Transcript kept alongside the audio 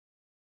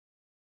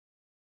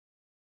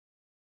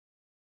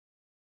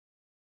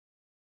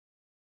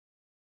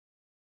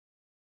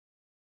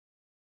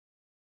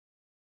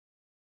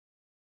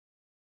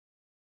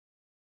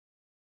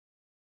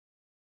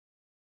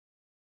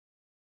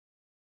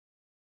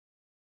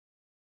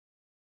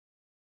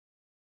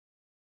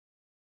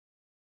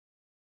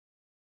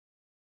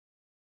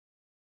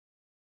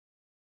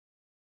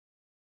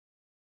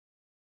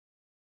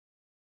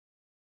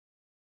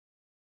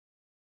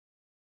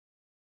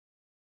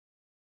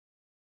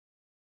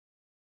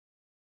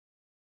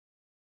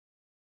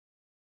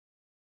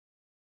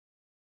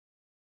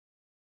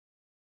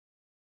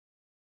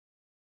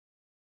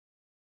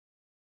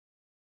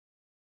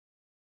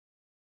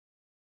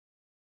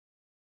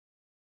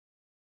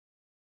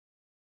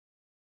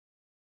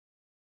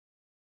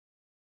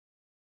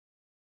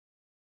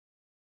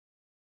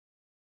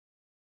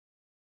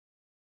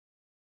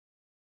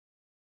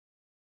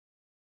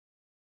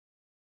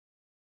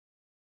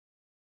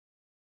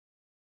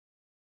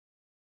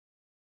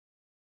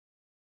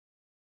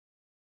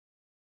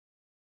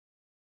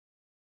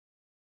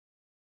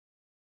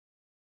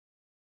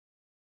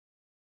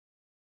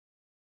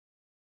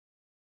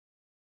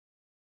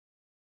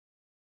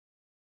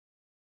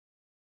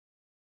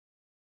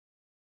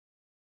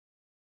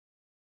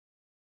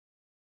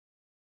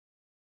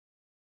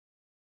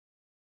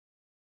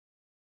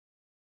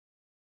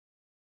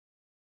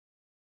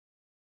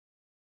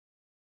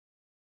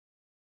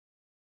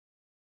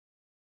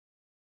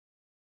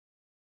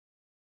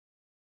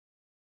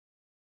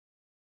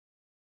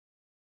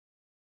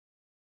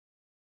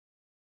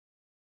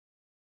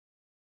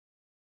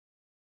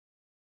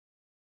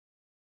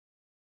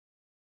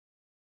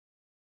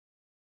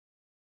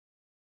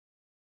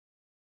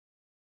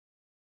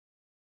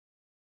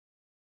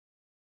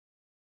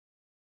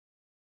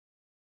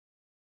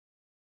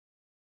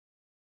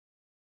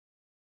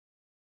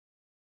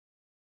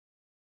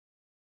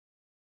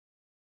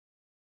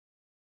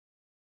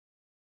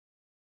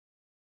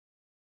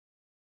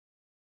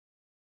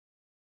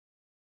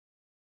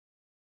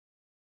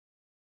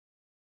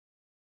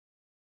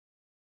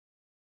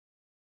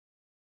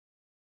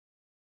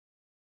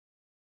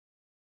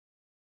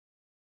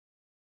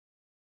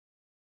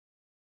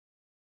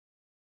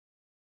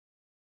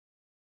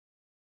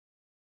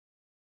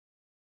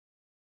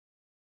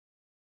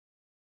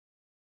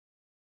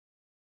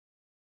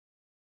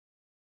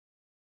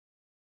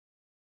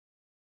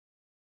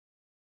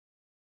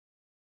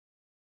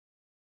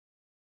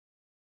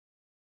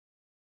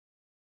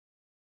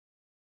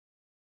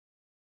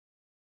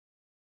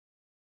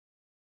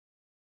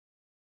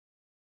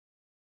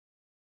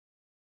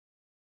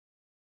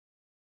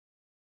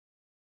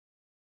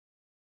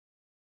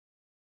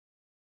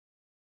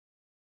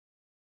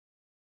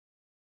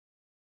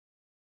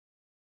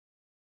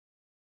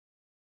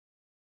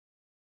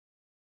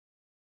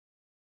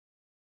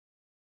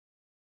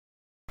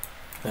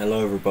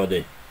Hello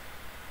everybody.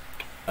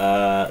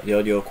 The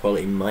audio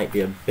quality might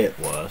be a bit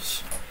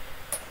worse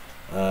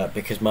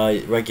because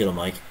my regular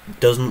mic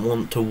doesn't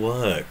want to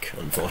work,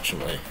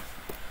 unfortunately.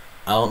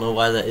 I don't know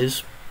why that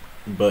is,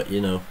 but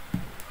you know.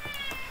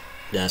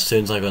 Yeah, as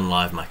soon as I've gone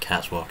live, my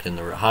cat's walked in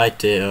the room. Hi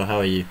Tito, how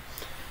are you?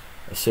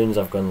 As soon as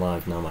I've gone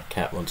live now, my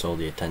cat wants all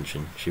the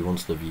attention. She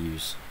wants the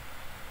views.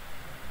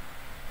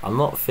 I'm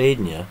not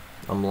feeding you,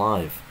 I'm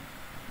live.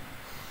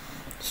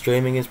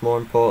 Streaming is more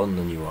important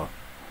than you are.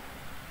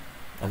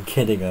 I'm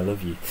kidding, I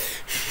love you.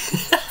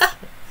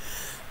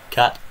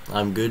 Cat,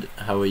 I'm good,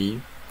 how are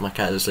you? My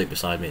cat is asleep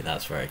beside me,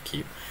 that's very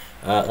cute.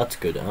 That's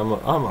good, I'm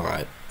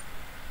alright.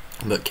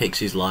 But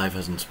Kixie's live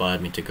has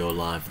inspired me to go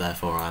live,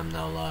 therefore I'm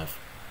now live.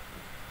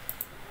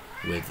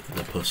 With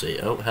the pussy.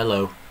 Oh,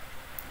 hello.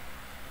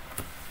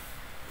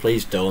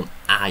 Please don't.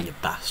 Ah, you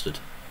bastard.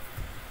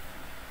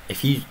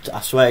 If you,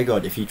 I swear to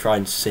God, if you try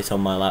and sit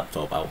on my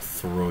laptop, I'll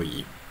throw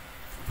you.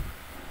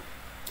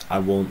 I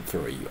won't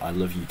throw you. I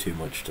love you too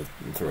much to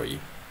throw you.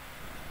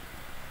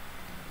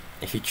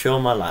 If you chew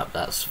on my lap,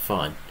 that's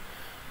fine.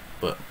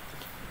 But,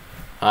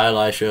 hi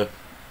Elisha.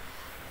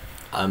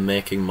 I'm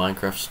making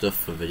Minecraft stuff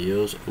for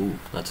videos. Ooh,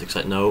 that's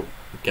exciting. No,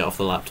 get off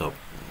the laptop.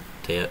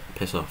 Tia,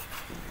 piss off.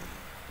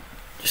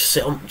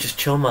 Just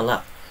chill on my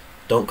lap.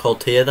 Don't call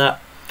Tia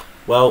that.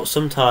 Well,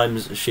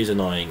 sometimes she's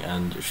annoying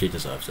and she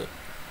deserves it.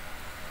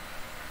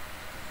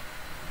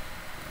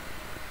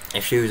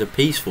 If she was a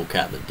peaceful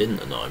cat that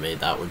didn't annoy me,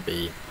 that would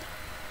be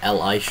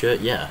Elisha,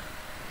 yeah.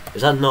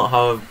 Is that not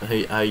how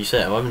you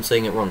say it? I've been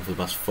saying it wrong for the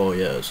past 4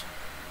 years.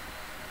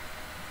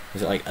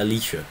 Is it like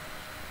Alicia?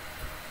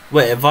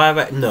 Wait, have I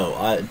ever...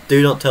 No,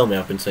 do not tell me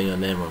I've been saying her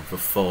name wrong for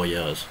 4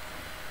 years.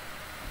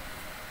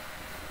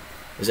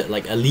 Is it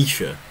like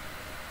Alicia?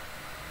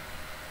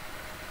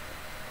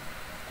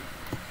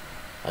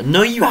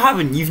 No, you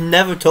haven't. You've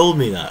never told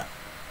me that.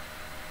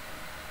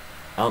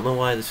 I don't know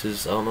why this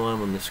is... I don't know why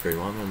I'm on this screen.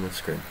 Why am I on this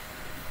screen?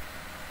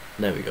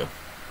 There we go.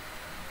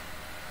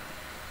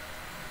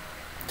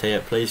 Tia,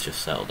 please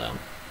just settle down.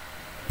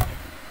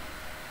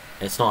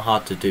 It's not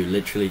hard to do.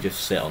 Literally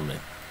just sit on me.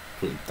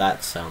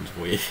 That sounds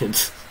weird.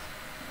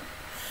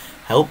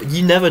 Help?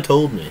 You never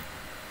told me.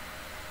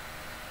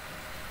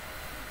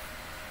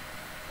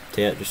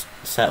 Tia, just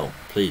settle,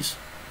 please.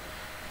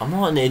 I'm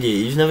not an idiot.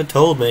 You just never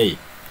told me.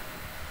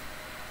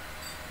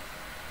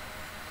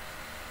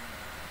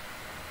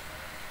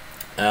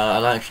 I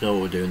don't actually know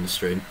what we're doing in the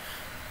stream,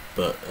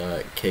 but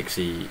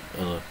Kixie,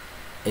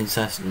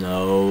 incest,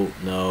 no,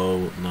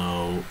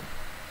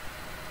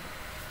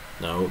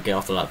 get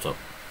off the laptop.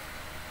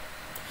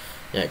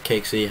 Yeah,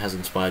 Kixie has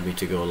inspired me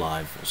to go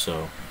live,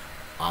 so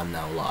I'm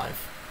now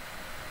live.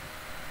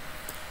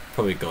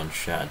 Probably gone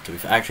shattered to be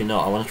fair. Actually no,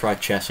 I want to try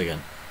chess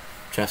again.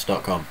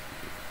 Chess.com.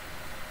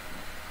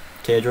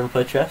 Tia, do you want to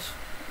play chess?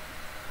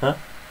 Huh?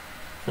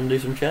 Want to do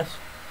some chess?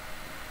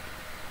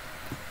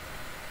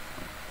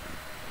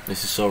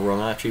 This is so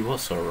wrong, actually.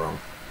 What's so wrong?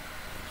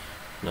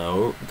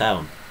 No,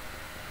 down.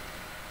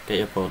 Get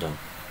your paw down.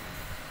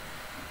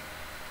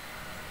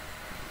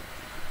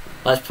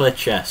 Let's play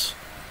chess.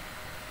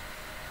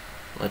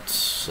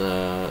 Let's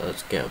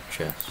get up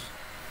chess.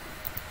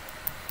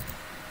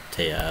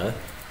 Tia,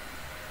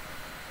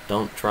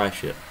 don't try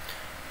shit.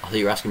 I think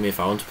you're asking me if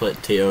I want to play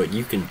Tito.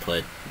 You can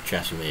play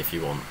chess with me if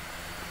you want.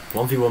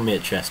 1v1 me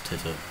at chess,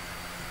 Tito.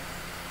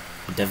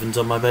 Devon's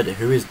on my bed.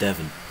 Who is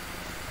Devon?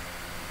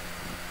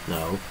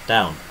 No,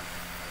 down.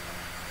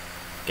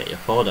 Get your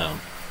paw down.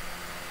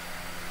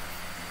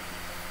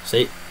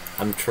 See,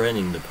 I'm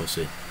training the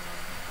pussy.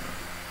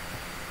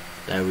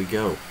 There we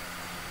go.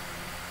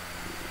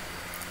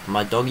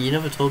 My dog, you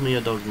never told me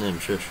your dog's name,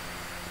 shush.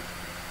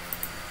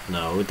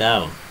 No,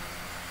 down.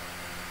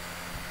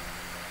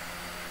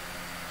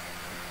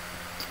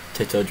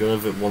 Tito, do you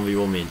want to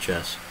 1v1 me in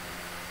chess?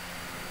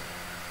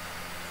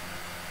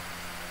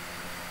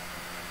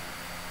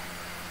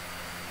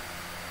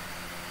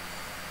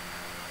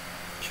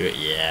 Sure,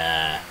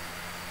 yeah.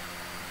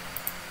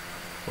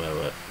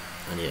 Wait.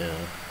 I need to...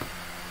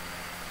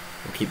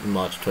 I'll keep the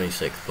March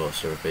 26th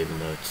poster up even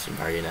though it's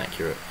very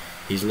inaccurate.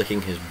 He's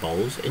licking his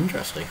balls?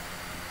 Interesting.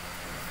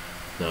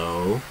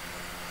 No.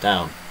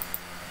 Down.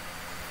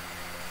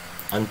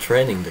 I'm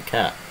training the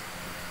cat.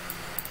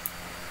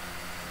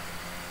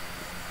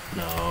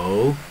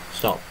 No.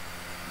 Stop.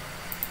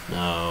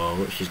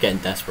 No. She's getting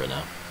desperate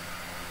now.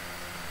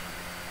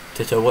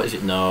 Tito, what is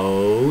it?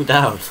 No.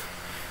 Down.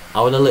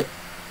 I wanna lick...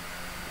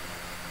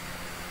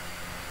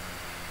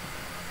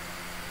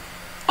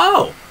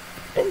 Oh!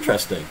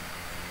 Interesting.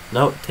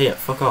 No, Tia,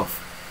 fuck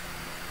off.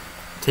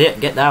 Tia,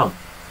 get down.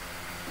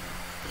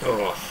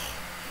 Ugh.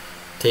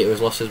 Tia has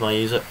lost his my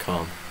user.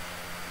 Calm.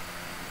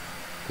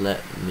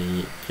 Let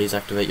me... Please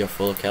activate your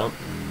full account.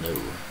 No.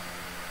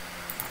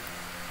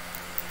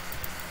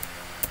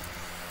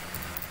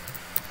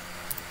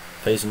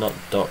 Please not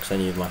dox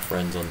any of my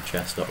friends on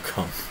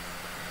chess.com.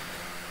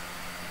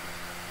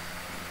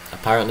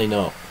 Apparently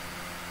not.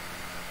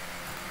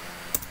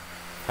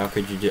 How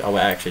could you do... Oh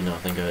wait, actually no, I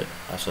think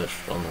I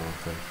searched on the wrong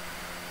thing.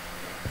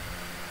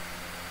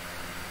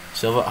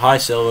 Silver, hi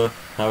Silver,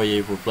 how are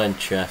you? We're playing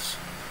chess.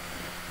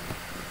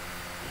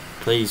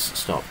 Please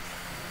stop.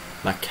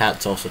 My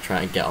cat's also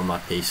trying to get on my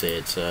PC.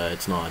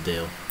 It's not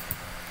ideal.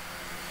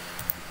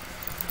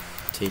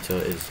 Tito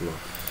is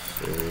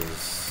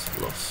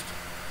lost.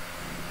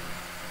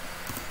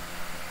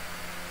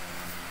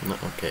 No,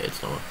 okay,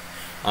 it's not.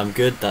 I'm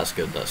good. That's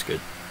good. That's good.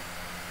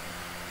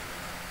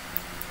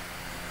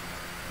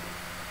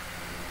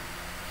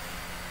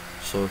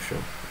 Social.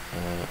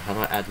 How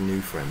do I add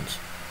new friends?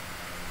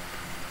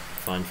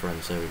 Find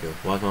friends. There we go.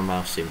 Why does my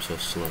mouse seem so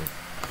slow?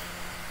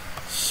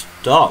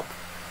 Stop!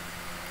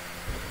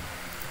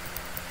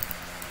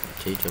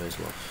 Tito is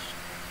lost.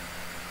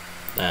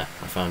 There,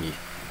 I found you.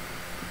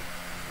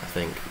 I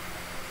think.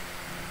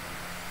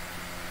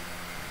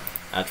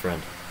 Add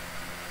friend.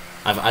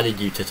 I've added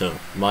you, Tito.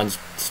 Mine's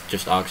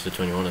just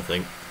Arxter21, I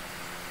think.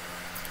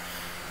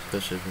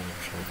 Especially when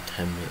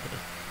I'm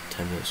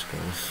 10 minutes ago.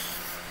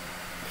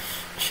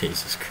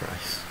 Jesus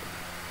Christ.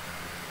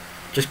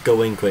 Just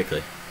go in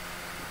quickly.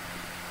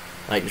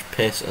 Like, just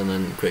piss and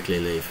then quickly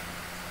leave.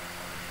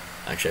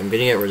 Actually, I'm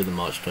gonna get rid of the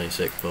March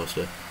 26th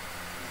poster.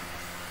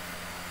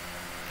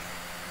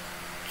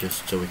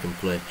 Just so we can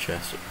play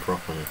chess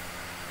properly.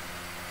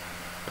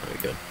 There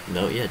we go.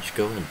 No, yeah, just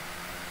go in.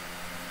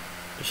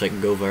 Just like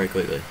go very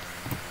quickly.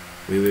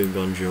 Oui oui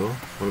bonjour.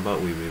 What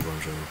about oui oui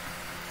bonjour?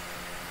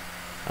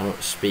 I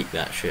don't speak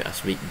that shit, I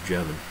speak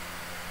German.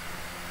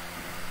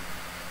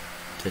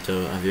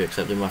 Tito, have you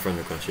accepted my friend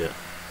request yet?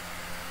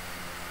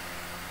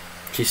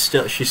 She's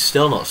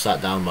still not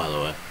sat down, by the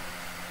way.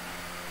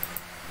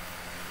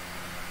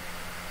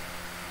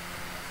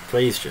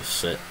 Please just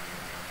sit.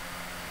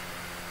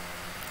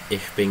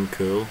 Ich bin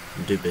cool,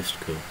 du bist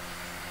cool.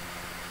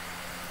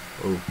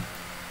 Oh.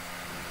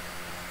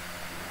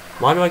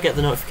 Why do I get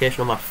the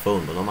notification on my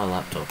phone but on my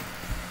laptop?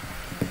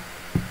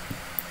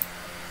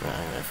 Right,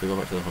 anyway, if we go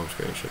back to the home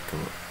screen, it should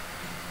come up.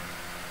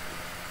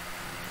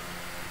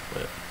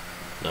 Wait.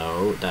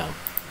 No, down.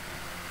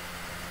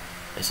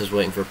 It says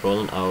waiting for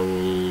opponent. I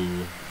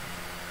don't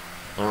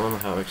remember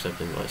how to accept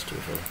invites, to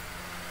be fair.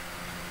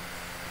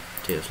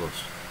 Tito's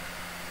lost.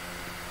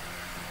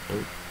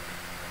 Oh.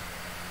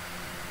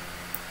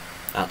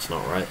 That's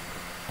not right.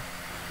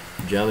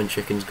 German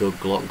chickens go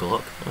glock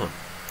glock. Oh.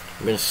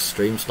 I'm gonna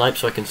stream snipe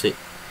so I can see.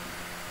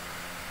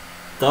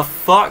 The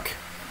fuck?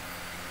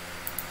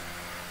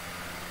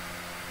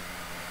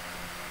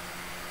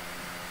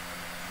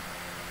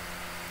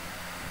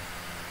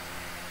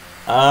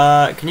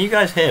 Can you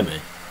guys hear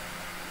me?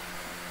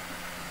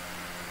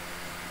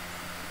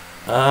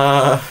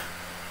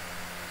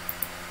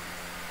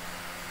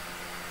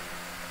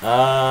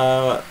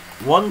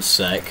 One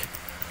sec.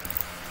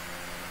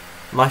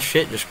 My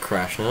shit just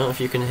crashed. I don't know if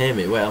you can hear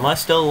me. Wait, am I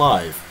still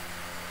live?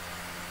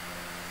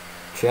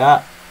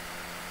 Chat.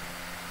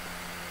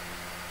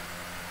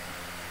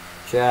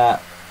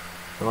 Chat.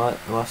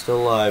 Am I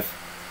still live?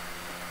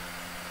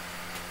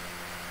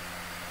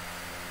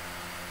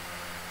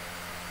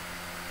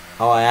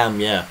 Oh, I am,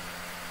 yeah.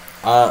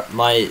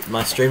 My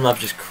Streamlabs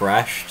just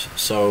crashed,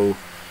 so